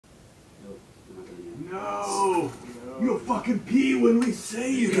No! You'll fucking pee when we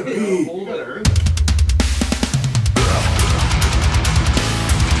say you can pee! Hold it.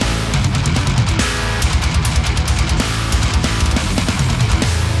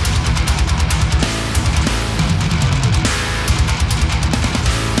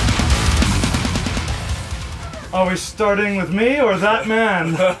 Are we starting with me or that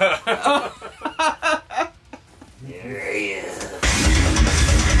man? I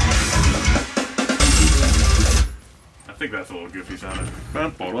think that's a little goofy sounding.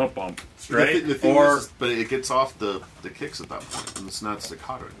 Straight or but it gets off the kicks at that point, and it's not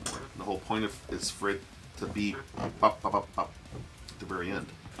staccato anymore. The whole point of is for it to be up at the very end.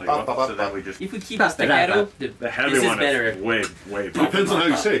 Like, so that we just if we keep it staccato, the heavy one better. is way Depends on how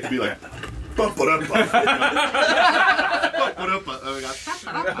you say it. It could be like. Oh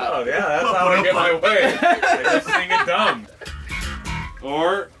yeah, that's how I get my way. I just sing it dumb.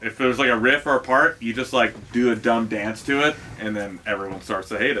 Or if there's like a riff or a part, you just like do a dumb dance to it, and then everyone starts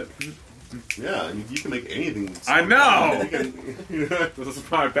to hate it. Yeah, and you can make anything. I know. This is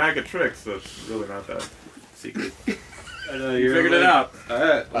my bag of tricks. So it's really not that secret. I know You figured it out. All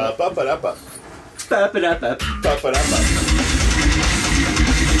right.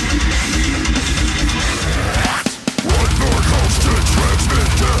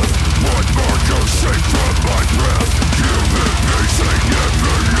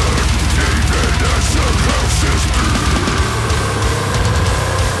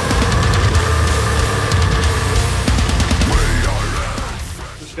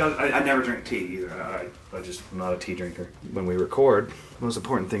 I never drink tea either. I'm not a tea drinker. When we record, the most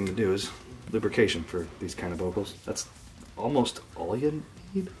important thing to do is lubrication for these kind of vocals. That's almost all you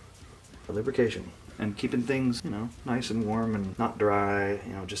need for lubrication. And keeping things, nice and warm and not dry,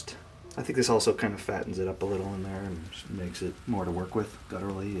 just... I think this also kind of fattens it up a little in there and just makes it more to work with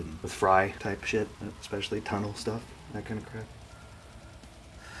gutturally and with fry type shit, especially tunnel stuff, that kind of crap.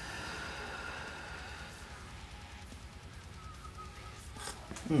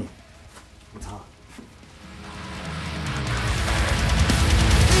 It's hot.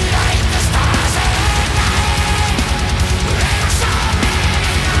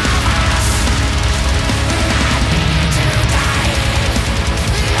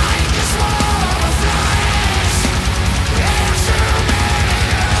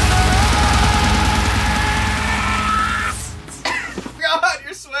 God,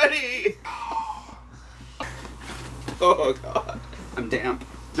 you're sweaty. Oh God, I'm damp.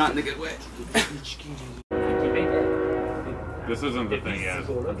 Not in a good way. This isn't the thing yet.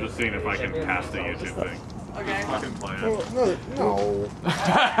 I'm just seeing if I can pass the YouTube thing. Okay. Fucking plan. No.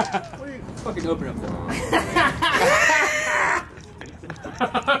 Fucking open up.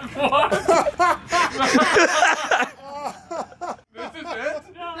 What?